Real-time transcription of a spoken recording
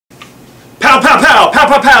Pow, pow, pow, pow,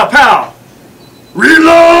 pow, pow, pow.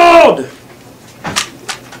 Reload!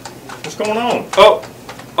 What's going on? Oh,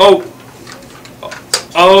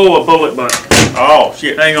 a bullet butt. Oh,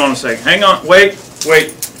 shit. Hang on a second. Hang on. Wait.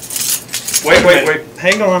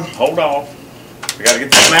 Hang on. Hold on. We got to get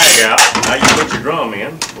the mag out. Now you put your drum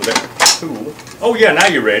in with that tool. Oh, yeah, now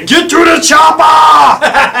you're ready. Get to the chopper!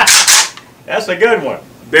 That's a good one.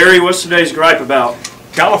 Barry, what's today's gripe about?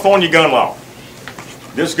 California gun law.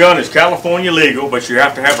 This gun is California legal, but you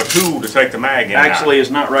have to have a tool to take the mag in. Actually, it's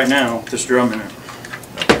not right now. This drum in it.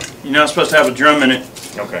 You're not supposed to have a drum in it.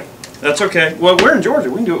 Okay. That's okay. Well, we're in Georgia.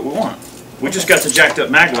 We can do what we want. We just got the jacked up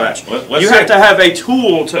mag latch. Let's you have to have a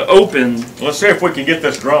tool to open. Let's see if we can get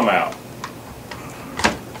this drum out.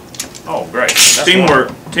 Oh, great. That's Teamwork.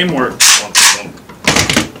 wonderful. Teamwork.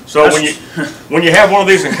 So when you have one of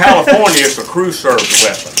these in California, it's a crew served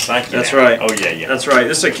weapon. Thank you. That's right. Oh yeah. That's right.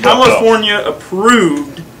 This is a California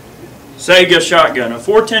approved Sega shotgun, a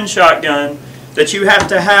 410 shotgun that you have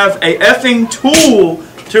to have a effing tool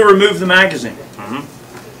to remove the magazine.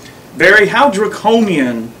 Barry, how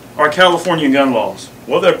draconian are California gun laws?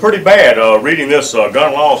 Well, they're pretty bad. Reading this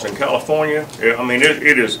gun laws in California, I mean,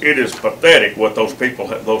 it is pathetic what those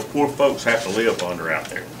poor folks have to live under out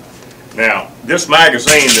there. Now, this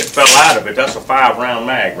magazine that fell out of it, that's a 5-round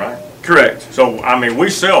mag, right? Correct. So, I mean, we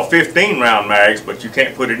sell 15-round mags, but you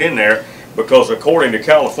can't put it in there because according to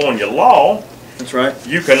California law, that's right,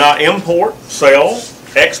 you cannot import, sell,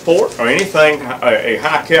 export, or anything, a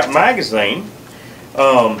high-cap magazine.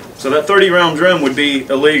 So that 30-round drum would be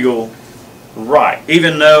illegal. Right.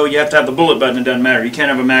 Even though you have to have the bullet button, it doesn't matter. You can't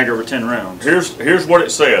have a mag over 10 rounds. Here's what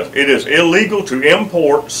it says. It is illegal to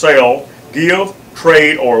import, sell, give,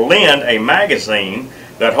 trade, or lend a magazine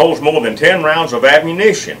that holds more than 10 rounds of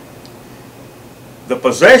ammunition. The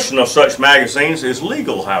possession of such magazines is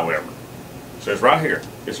legal, however. It says right here.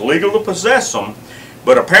 It's legal to possess them,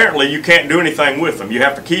 but apparently you can't do anything with them. You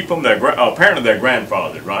have to keep them. Apparently they're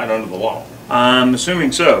grandfathered, right, under the law. I'm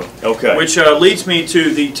assuming so. Okay. Which leads me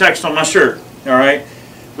to the text on my shirt. All right.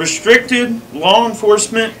 Restricted, law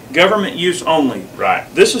enforcement, government use only. Right.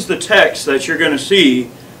 This is the text that you're going to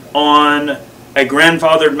see on a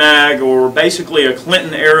grandfathered mag or basically a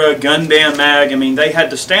Clinton era gun ban mag. I mean, they had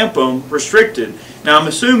to stamp them restricted. Now, I'm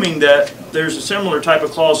assuming that there's a similar type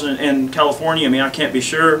of clause in California. I mean, I can't be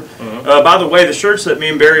sure. By the way, the shirts that me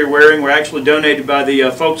and Barry are wearing were actually donated by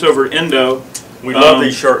the folks over at Indo. We love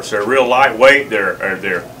these shirts. They're real lightweight.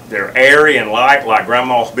 They're airy and light, like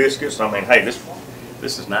Grandma's biscuits. I mean, hey, this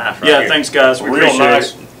is nice, right? Yeah, here. thanks, guys. We real appreciate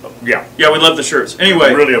nice. it. Yeah, we love the shirts. Anyway,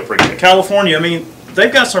 we really appreciate it. California. I mean,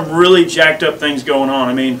 they've got some really jacked up things going on.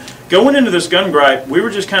 I mean, going into this gun gripe, we were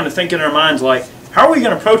just kind of thinking in our minds, like, how are we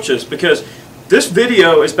going to approach this? Because this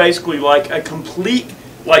video is basically like a complete,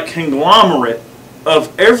 like, conglomerate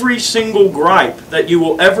of every single gripe that you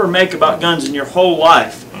will ever make about guns in your whole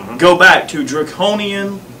life. Go back to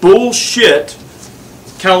draconian bullshit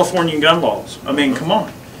California gun laws. I mean, come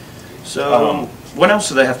on. So, what else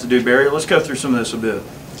do they have to do, Barry? Let's go through some of this a bit.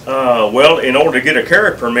 Well, in order to get a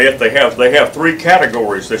carry permit, they have 3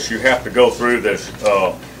 categories that you have to go through.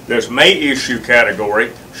 There's may issue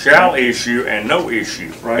category, shall issue, and no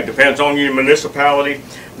issue. Right. It depends on your municipality.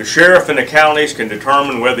 The sheriff in the counties can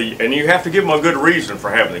determine whether, and you have to give them a good reason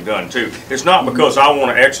for having the gun too. It's not because I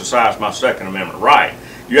want to exercise my Second Amendment right.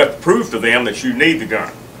 You have to prove to them that you need the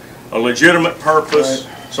gun, a legitimate purpose,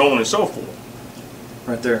 so on and so forth.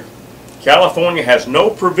 Right there. California has no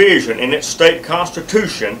provision in its state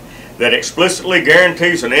constitution that explicitly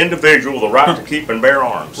guarantees an individual the right to keep and bear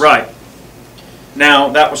arms. Right. Now,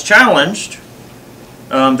 that was challenged.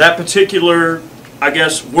 That particular, I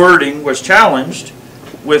guess, wording was challenged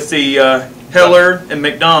with the Heller and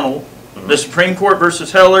McDonald, the Supreme Court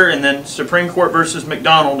versus Heller, and then Supreme Court versus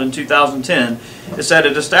McDonald in 2010. It said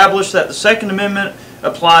it established that the Second Amendment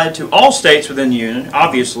applied to all states within the Union,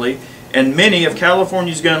 obviously, and many of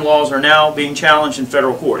California's gun laws are now being challenged in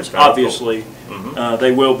federal courts. Obviously,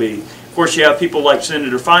 they will be. Of course, you have people like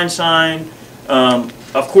Senator Feinstein.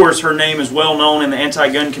 Of course, her name is well known in the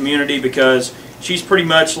anti-gun community because she's pretty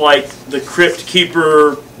much like the crypt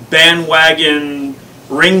keeper, bandwagon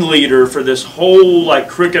ringleader for this whole like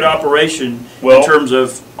crooked operation in terms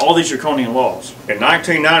of all these draconian laws. In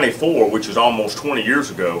 1994, which is almost 20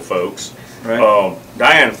 years ago, folks, right.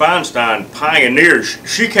 Dianne Feinstein pioneered.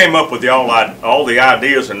 She came up with all the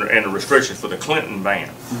ideas and the restrictions for the Clinton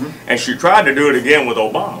ban, and she tried to do it again with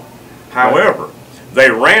Obama. However,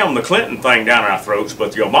 they rammed the Clinton thing down our throats,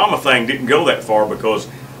 but the Obama thing didn't go that far because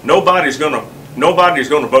nobody's gonna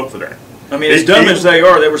vote for that. I mean, as dumb as they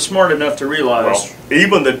are, they were smart enough to realize. Well,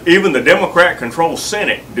 even the Democrat-controlled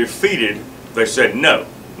Senate defeated. They said no,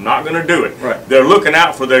 Not going to do it. Right. They're looking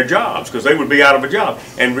out for their jobs because they would be out of a job.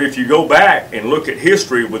 And if you go back and look at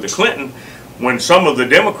history with the Clinton, when some of the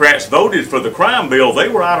Democrats voted for the crime bill, they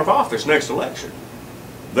were out of office next election.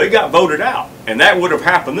 They got voted out. And that would have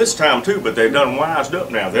happened this time too, but they've done wised up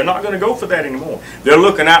now. They're not going to go for that anymore. They're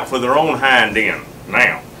looking out for their own hind end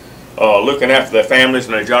now. Looking after their families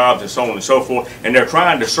and their jobs and so on and so forth. And they're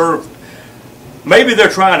trying to serve, maybe they're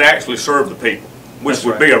trying to actually serve the people, which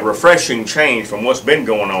would be a refreshing change from what's been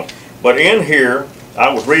going on. But in here,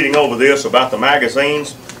 I was reading over this about the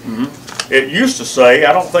magazines. It used to say,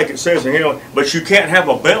 I don't think it says in here, but you can't have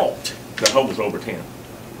a belt that holds over 10.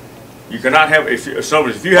 You cannot have, if you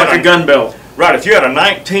had Like a gun belt. Right, if you had a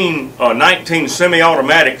 19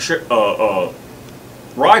 semi-automatic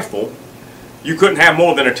rifle, you couldn't have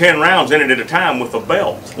more than 10 rounds in it at a time with a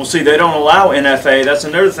belt. Well, see, they don't allow NFA. That's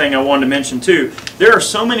another thing I wanted to mention, too. There are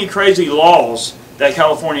so many crazy laws that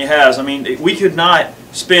California has. I mean, we could not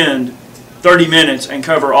spend 30 minutes and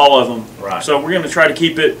cover all of them. Right. So we're going to try to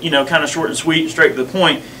keep it, kind of short and sweet, straight to the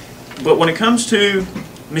point. But when it comes to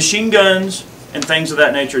machine guns and things of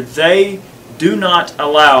that nature, they do not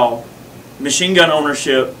allow machine gun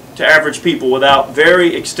ownership to average people without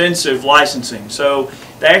very extensive licensing. So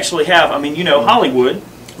they actually have, Hollywood,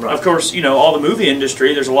 Right. of course, all the movie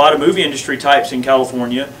industry, there's a lot of movie industry types in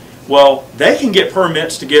California. Well, they can get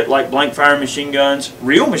permits to get like blank fire machine guns,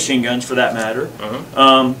 real machine guns for that matter.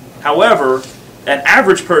 However, an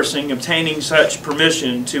average person obtaining such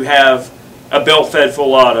permission to have a belt-fed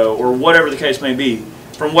full auto or whatever the case may be,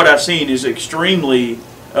 from what I've seen, is extremely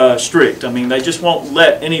strict. I mean, they just won't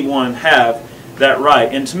let anyone have that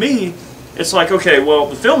right. And to me, it's like, okay, well,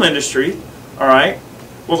 the film industry, all right,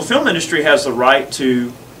 well, the film industry has the right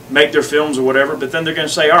to make their films or whatever, but then they're going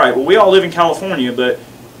to say, all right, well, we all live in California, but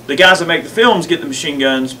the guys that make the films get the machine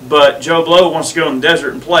guns, but Joe Blow wants to go in the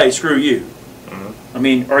desert and play, screw you. I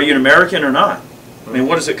mean, are you an American or not? I mean,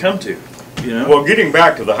 what does it come to? Well, getting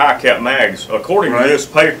back to the high-cap mags, according to this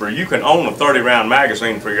paper, you can own a 30-round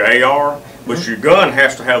magazine for your AR, but your gun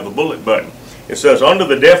has to have the bullet button. It says under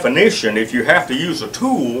the definition, if you have to use a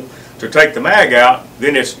tool to take the mag out,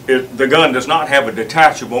 then the gun does not have a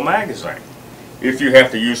detachable magazine. If you have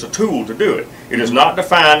to use a tool to do it, it is not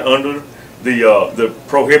defined under the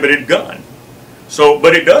prohibited gun. So,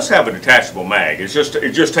 but it does have a detachable mag. It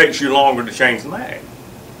just takes you longer to change the mag.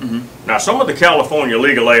 Now, some of the California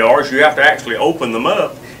legal ARs, you have to actually open them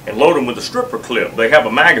up and load them with a stripper clip. They have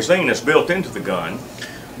a magazine that's built into the gun.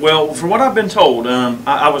 Well, from what I've been told,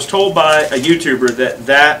 I was told by a YouTuber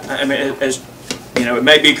that it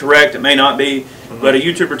may be correct, it may not be, but a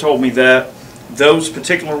YouTuber told me that those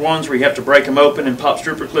particular ones where you have to break them open and pop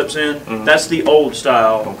stripper clips in, that's the old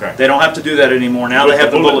style. Okay. They don't have to do that anymore. Now they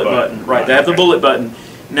have the bullet button. Right, they have the bullet button.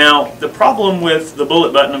 Now, the problem with the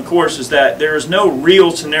bullet button, of course, is that there is no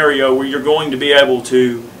real scenario where you're going to be able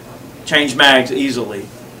to change mags easily.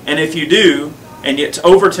 And if you do, and it's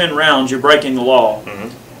over 10 rounds, you're breaking the law.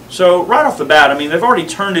 So right off the bat, I mean, they've already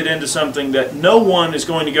turned it into something that no one is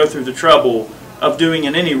going to go through the trouble of doing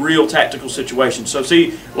in any real tactical situation. So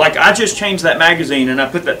see, like I just changed that magazine and I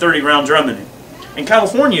put that 30-round drum in it. In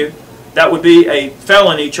California, that would be a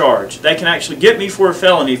felony charge. They can actually get me for a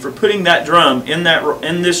felony for putting that drum in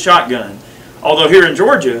this shotgun. Although here in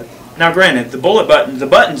Georgia, now granted, the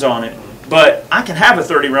button's on it, but I can have a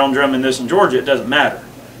 30-round drum in this in Georgia, it doesn't matter.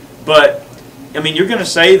 But, I mean, you're going to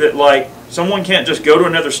say that, like, someone can't just go to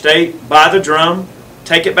another state, buy the drum,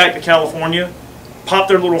 take it back to California, pop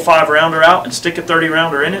their little 5-rounder out and stick a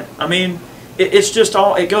 30-rounder in it? I mean, it's just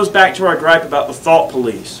all, it goes back to our gripe about the thought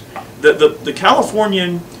police. The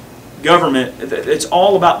Californian government, it's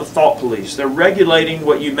all about the thought police. They're regulating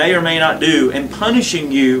what you may or may not do and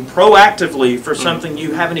punishing you proactively for something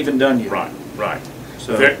you haven't even done yet. Right.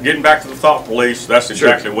 So, getting back to the thought police, that's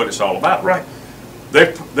exactly what it's all about. Right.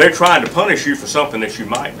 They're trying to punish you for something that you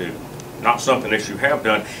might do, not something that you have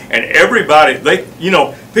done. And everybody,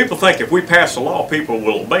 people think if we pass a law, people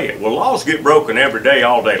will obey it. Well, laws get broken every day,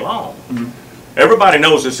 all day long. Everybody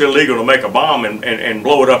knows it's illegal to make a bomb and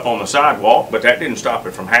blow it up on the sidewalk, but that didn't stop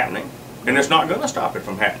it from happening, and it's not going to stop it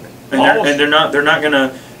from happening. And they're not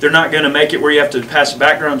gonna make it where you have to pass a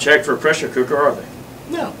background check for a pressure cooker, are they?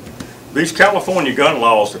 No. These California gun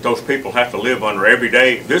laws that those people have to live under every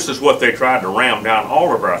day, this is what they tried to ram down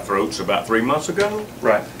all of our throats about 3 months ago.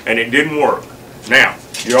 Right. And it didn't work. Now,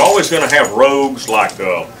 you're always going to have rogues like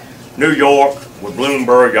New York with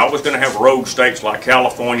Bloomberg. You're always going to have rogue states like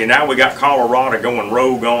California. Now we got Colorado going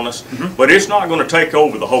rogue on us. But it's not going to take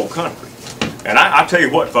over the whole country. And I tell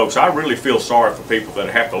you what, folks, I really feel sorry for people that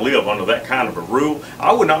have to live under that kind of a rule.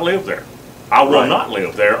 I would not live there. I will not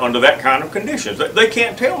live there under that kind of conditions. They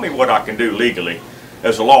can't tell me what I can do legally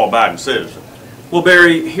as a law-abiding citizen. Well,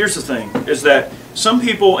 Barry, here's the thing, is that some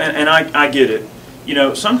people, and I get it, you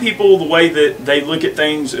know, some people, the way that they look at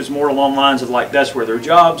things is more along the lines of like, that's where their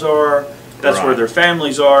jobs are, that's where their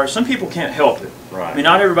families are. Some people can't help it. Right. I mean,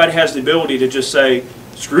 not everybody has the ability to just say,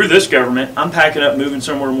 screw this government, I'm packing up, moving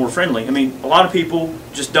somewhere more friendly. I mean, a lot of people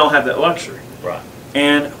just don't have that luxury. Right.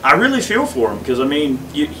 And I really feel for them, because, I mean,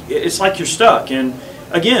 it's like you're stuck. And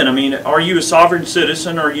again, I mean, are you a sovereign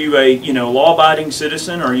citizen? Are you a, you know, law-abiding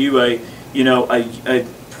citizen? Are you a, you know, a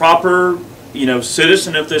proper, you know,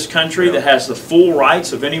 citizen of this country that has the full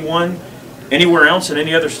rights of anyone anywhere else in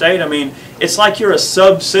any other state? I mean, it's like you're a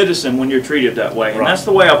sub-citizen when you're treated that way. And that's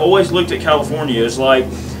the way I've always looked at California, is like,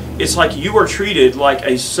 it's like you are treated like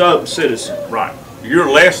a sub-citizen. Right. You're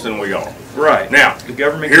less than we are. Right. Now, the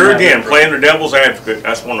government here again, playing the devil's advocate,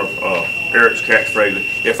 that's one of Eric's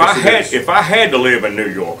catchphrases. If I had to live in New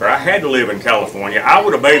York, or I had to live in California, I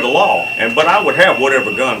would obey the law, but I would have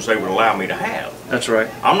whatever guns they would allow me to have. That's right.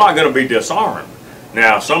 I'm not going to be disarmed.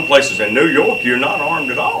 Now, some places in New York, you're not armed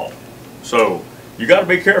at all. So you got to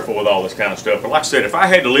be careful with all this kind of stuff. But like I said, if I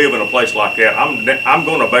had to live in a place like that, I'm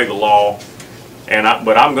going to obey the law,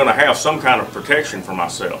 but I'm going to have some kind of protection for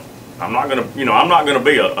myself. I'm not going to, you know, I'm not going to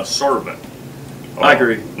be a servant. I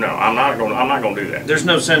agree. No, I'm not going to do that. There's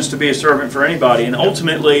no sense to be a servant for anybody. And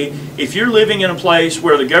ultimately, if you're living in a place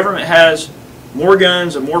where the government has more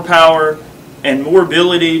guns and more power and more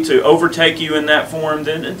ability to overtake you in that form,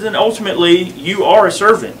 then ultimately you are a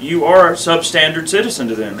servant. You are a substandard citizen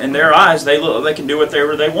to them. In their eyes, they can do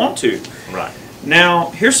whatever they want to. Right. Now,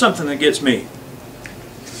 here's something that gets me.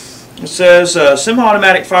 It says,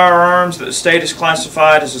 semi-automatic firearms that the state has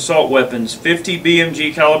classified as assault weapons, 50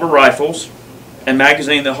 BMG caliber rifles, and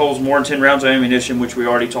magazine that holds more than 10 rounds of ammunition, which we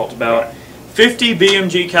already talked about. 50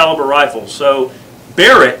 BMG caliber rifles. So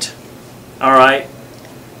Barrett, all right,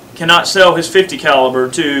 cannot sell his 50 caliber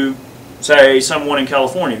to, say, someone in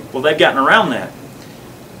California. Well, they've gotten around that.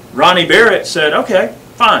 Ronnie Barrett said, okay,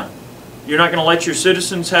 fine. You're not going to let your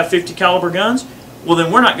citizens have 50 caliber guns? Well,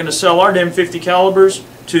 then we're not going to sell our damn 50 calibers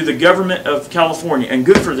to the government of California, and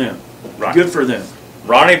good for them. Right. Good for them.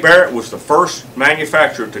 Ronnie Barrett was the first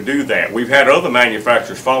manufacturer to do that. We've had other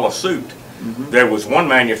manufacturers follow suit. There was one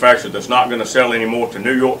manufacturer that's not going to sell anymore to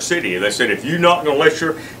New York City. They said, if you're not going to let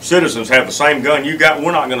your citizens have the same gun you got,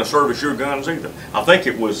 we're not going to service your guns either. I think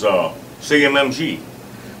it was CMMG.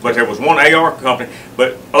 But there was one AR company,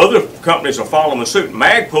 but other companies are following suit.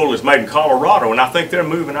 Magpul is made in Colorado, and I think they're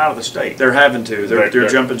moving out of the state. They're having to. They're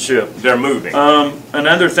jumping ship. They're moving.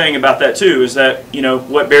 Another thing about that, too, is that, you know,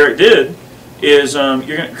 what Barrett did is,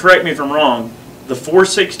 you're going to correct me if I'm wrong, the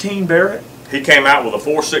 416 Barrett? He came out with a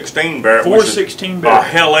 416 Barrett, 416 which is Barrett. a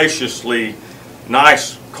hellaciously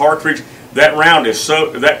nice cartridge. That round is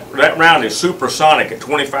that round is supersonic at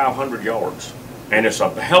 2,500 yards. And it's a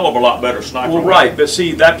hell of a lot better sniper. Well, right, but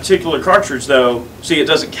see, that particular cartridge, though, see, it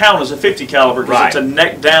doesn't count as a 50 caliber because it's a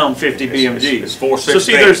neck-down 50 BMG. It's 416. So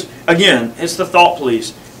see, there's, again, it's the thought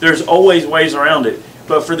police. There's always ways around it.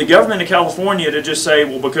 But for the government of California to just say,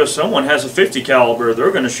 well, because someone has a 50 caliber,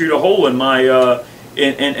 they're going to shoot a hole in my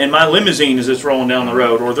in my limousine as it's rolling down the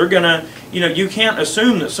road, or they're going to, you know, you can't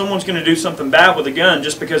assume that someone's going to do something bad with a gun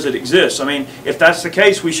just because it exists. I mean, if that's the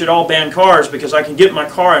case, we should all ban cars, because I can get in my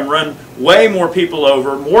car and run way more people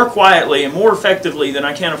over more quietly and more effectively than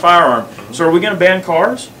I can a firearm. So are we going to ban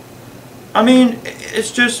cars? I mean,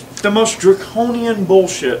 it's just the most draconian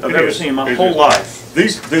bullshit I've ever seen in my whole life.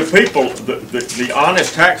 The people, the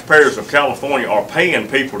honest taxpayers of California are paying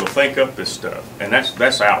people to think up this stuff, and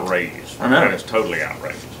that's outrageous. I know. That is totally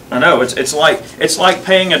outrageous. I know. It's like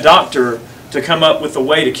paying a doctor to come up with a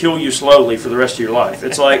way to kill you slowly for the rest of your life.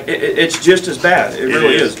 It's like it's just as bad. It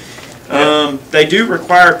really is. They do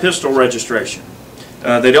require pistol registration.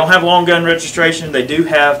 They don't have long gun registration. They do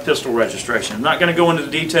have pistol registration. I'm not going to go into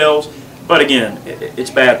the details, but again,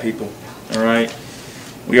 it's bad, people. All right.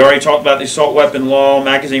 We already talked about the assault weapon law,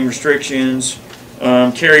 magazine restrictions,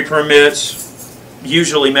 carry permits,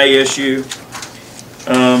 usually may issue,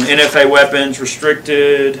 NFA weapons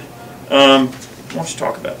restricted. Why don't you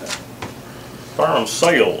talk about that? Firearm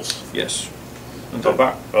sales. Yes.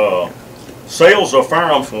 Sales of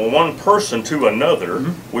firearms from one person to another,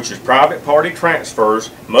 which is private party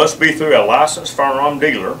transfers, must be through a licensed firearm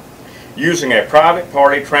dealer using a private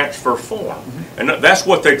party transfer form. And that's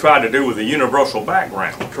what they tried to do with the universal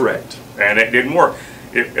background. Correct. And it didn't work.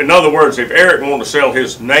 In other words, if Eric wanted to sell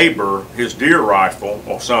his neighbor his deer rifle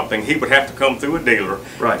or something, he would have to come through a dealer,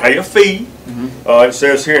 pay a fee. It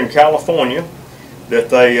says here in California that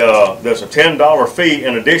there's a $10 fee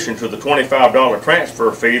in addition to the $25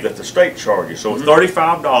 transfer fee that the state charges. So it's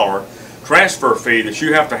 $35 transfer fee that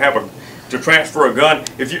you have to have to transfer a gun,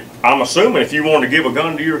 I'm assuming if you want to give a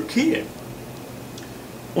gun to your kid.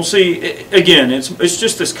 Well, see, again, it's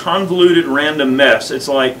just this convoluted random mess. It's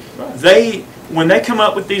like when they come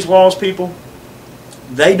up with these laws, people,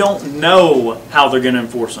 they don't know how they're going to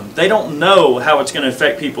enforce them. They don't know how it's going to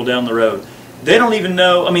affect people down the road. They don't even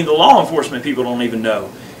know, I mean, the law enforcement people don't even know.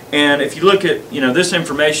 And if you look at, this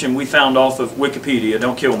information we found off of Wikipedia,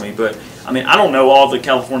 don't kill me, but I mean, I don't know all the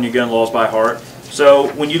California gun laws by heart.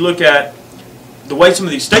 So when you look at the way some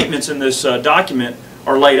of these statements in this document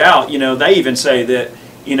are laid out, they even say that,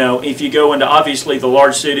 if you go into obviously the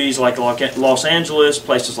large cities like Los Angeles,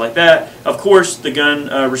 places like that, of course the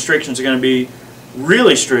gun restrictions are going to be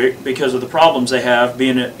really strict because of the problems they have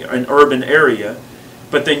being an urban area.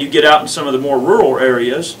 But then you get out in some of the more rural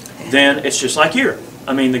areas, then it's just like here.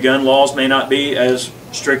 I mean, the gun laws may not be as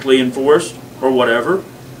strictly enforced or whatever,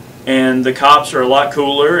 and the cops are a lot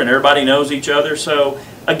cooler and everybody knows each other. So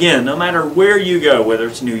again, no matter where you go, whether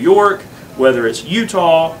it's New York, whether it's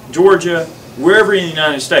Utah, Georgia, wherever in the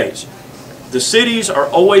United States, the cities are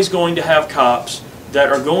always going to have cops that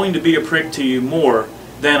are going to be a prick to you more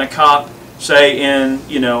than a cop, say, out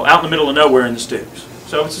in the middle of nowhere in the sticks.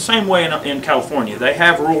 So it's the same way in California. They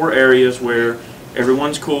have rural areas where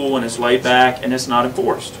everyone's cool and it's laid back and it's not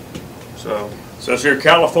enforced. So says here,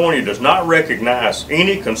 California does not recognize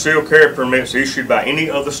any concealed carry permits issued by any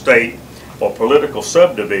other state or political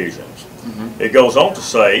subdivisions. Mm-hmm. It goes on to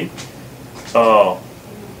say,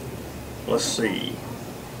 let's see,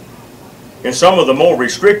 in some of the more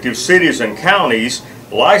restrictive cities and counties,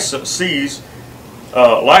 licenses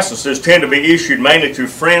tend to be issued mainly to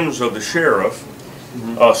friends of the sheriff,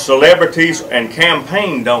 celebrities, and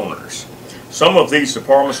campaign donors. Some of these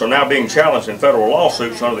departments are now being challenged in federal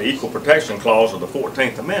lawsuits under the Equal Protection Clause of the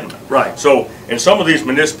 14th Amendment. Right. So in some of these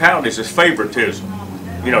municipalities, it's favoritism.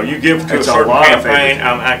 You give to a certain campaign,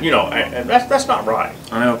 and that's not right.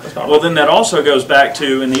 I know. Well, then that also goes back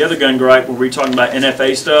to, in the other gun gripe, where we're talking about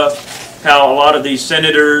NFA stuff, how a lot of these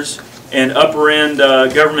senators and upper-end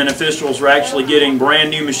government officials are actually getting brand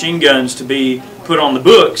new machine guns to be put on the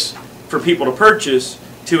books for people to purchase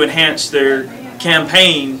to enhance their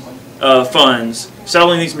campaign funds,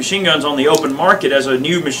 selling these machine guns on the open market as a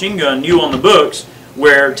new machine gun, new on the books,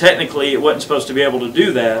 where technically it wasn't supposed to be able to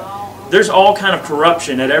do that. There's all kind of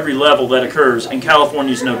corruption at every level that occurs, and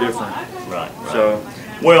California's no different. Right. So,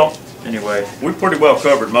 well, anyway, we pretty well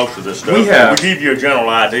covered most of this stuff. We have. We give you a general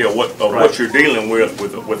idea of what you're dealing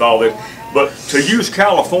with all this. But to use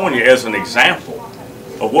California as an example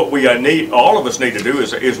of what we need, all of us need to do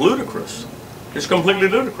is ludicrous. It's completely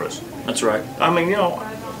ludicrous. That's right. I mean,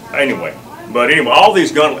 anyway. But anyway, all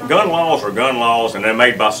these gun laws are gun laws, and they're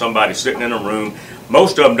made by somebody sitting in a room.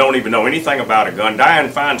 Most of them don't even know anything about a gun. Dianne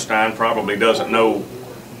Feinstein probably doesn't know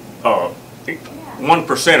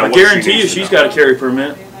 1% of I what guarantee you she's got a carry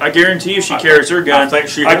permit. I guarantee you she carries her gun. I think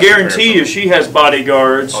she has I guarantee you she has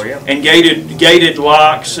bodyguards and gated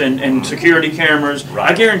locks and security cameras. Right.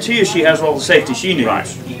 I guarantee you she has all the safety she needs.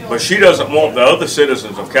 Right. But she doesn't want the other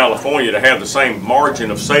citizens of California to have the same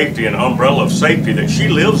margin of safety and umbrella of safety that she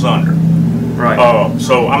lives under. Right.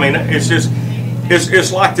 So, I mean, it's just,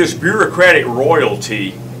 it's like this bureaucratic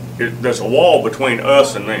royalty. There's a wall between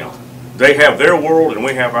us and them. They have their world and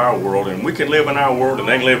we have our world, and we can live in our world and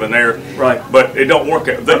they can live in theirs. Right. But it don't work.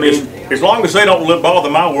 As long as they don't bother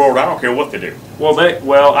my world, I don't care what they do. Well,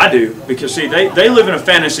 I do, because see, they live in a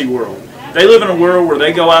fantasy world. They live in a world where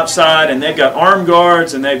they go outside and they've got armed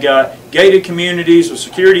guards and they've got gated communities with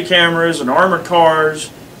security cameras and armored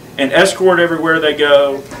cars and escort everywhere they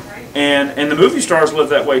go. And the movie stars live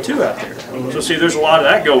that way too out there. So see, there's a lot of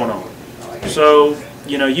that going on. So,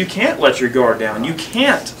 you can't let your guard down. You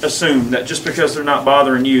can't assume that just because they're not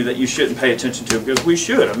bothering you that you shouldn't pay attention to them, because we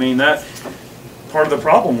should. I mean, that part of the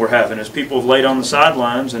problem we're having is people have laid on the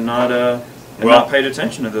sidelines and not paid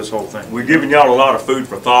attention to this whole thing. We're giving y'all a lot of food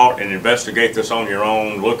for thought, and investigate this on your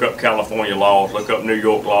own. Look up California laws, look up New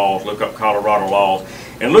York laws, look up Colorado laws,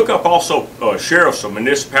 and look up also sheriffs of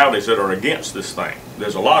municipalities that are against this thing.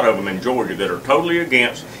 There's a lot of them in Georgia that are totally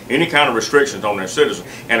against any kind of restrictions on their citizens.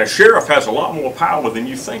 And a sheriff has a lot more power than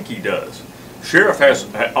you think he does. Sheriff has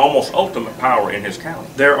almost ultimate power in his county.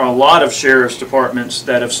 There are a lot of sheriff's departments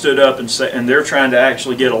that have stood up and they're trying to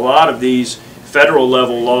actually get a lot of these federal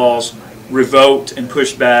level laws revoked and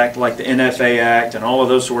pushed back, like the NFA Act and all of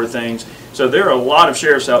those sort of things. So there are a lot of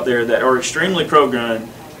sheriffs out there that are extremely pro-gun.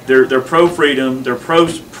 They're pro-freedom. They're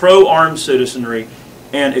pro-armed citizenry.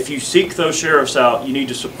 And if you seek those sheriffs out, you need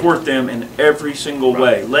to support them in every single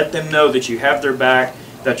way. Let them know that you have their back,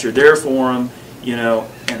 that you're there for them,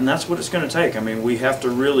 and that's what it's going to take. I mean, we have to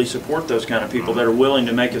really support those kind of people that are willing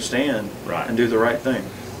to make a stand and do the right thing.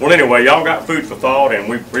 Well, anyway, y'all got food for thought, and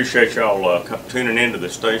we appreciate y'all tuning into the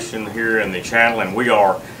station here and the channel, and we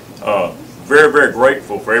are very, very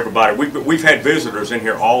grateful for everybody. We've had visitors in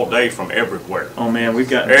here all day from everywhere. Oh man, we've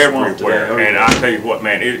got Everywhere. And I tell you what,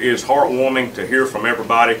 man, it is heartwarming to hear from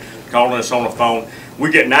everybody calling us on the phone.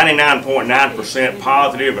 We get 99.9%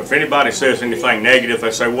 positive. If anybody says anything negative, they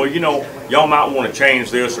say, well, you know, y'all might want to change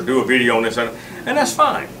this or do a video on this, and that's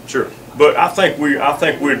fine. Sure. But I think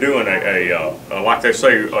we're doing like they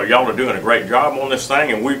say, y'all are doing a great job on this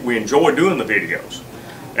thing, and we enjoy doing the videos,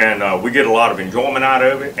 and we get a lot of enjoyment out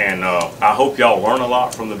of it. And I hope y'all learn a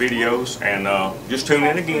lot from the videos, and just tune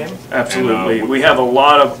in again. Absolutely. And, we have a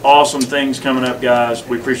lot of awesome things coming up, guys.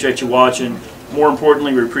 We appreciate you watching. More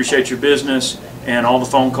importantly, we appreciate your business and all the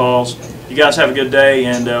phone calls. You guys have a good day,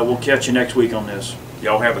 and we'll catch you next week on this.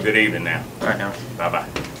 Y'all have a good evening now. All right now. Bye-bye.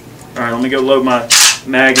 All right, let me go load my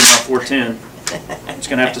mag in my 410. It's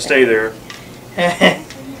going to have to stay there.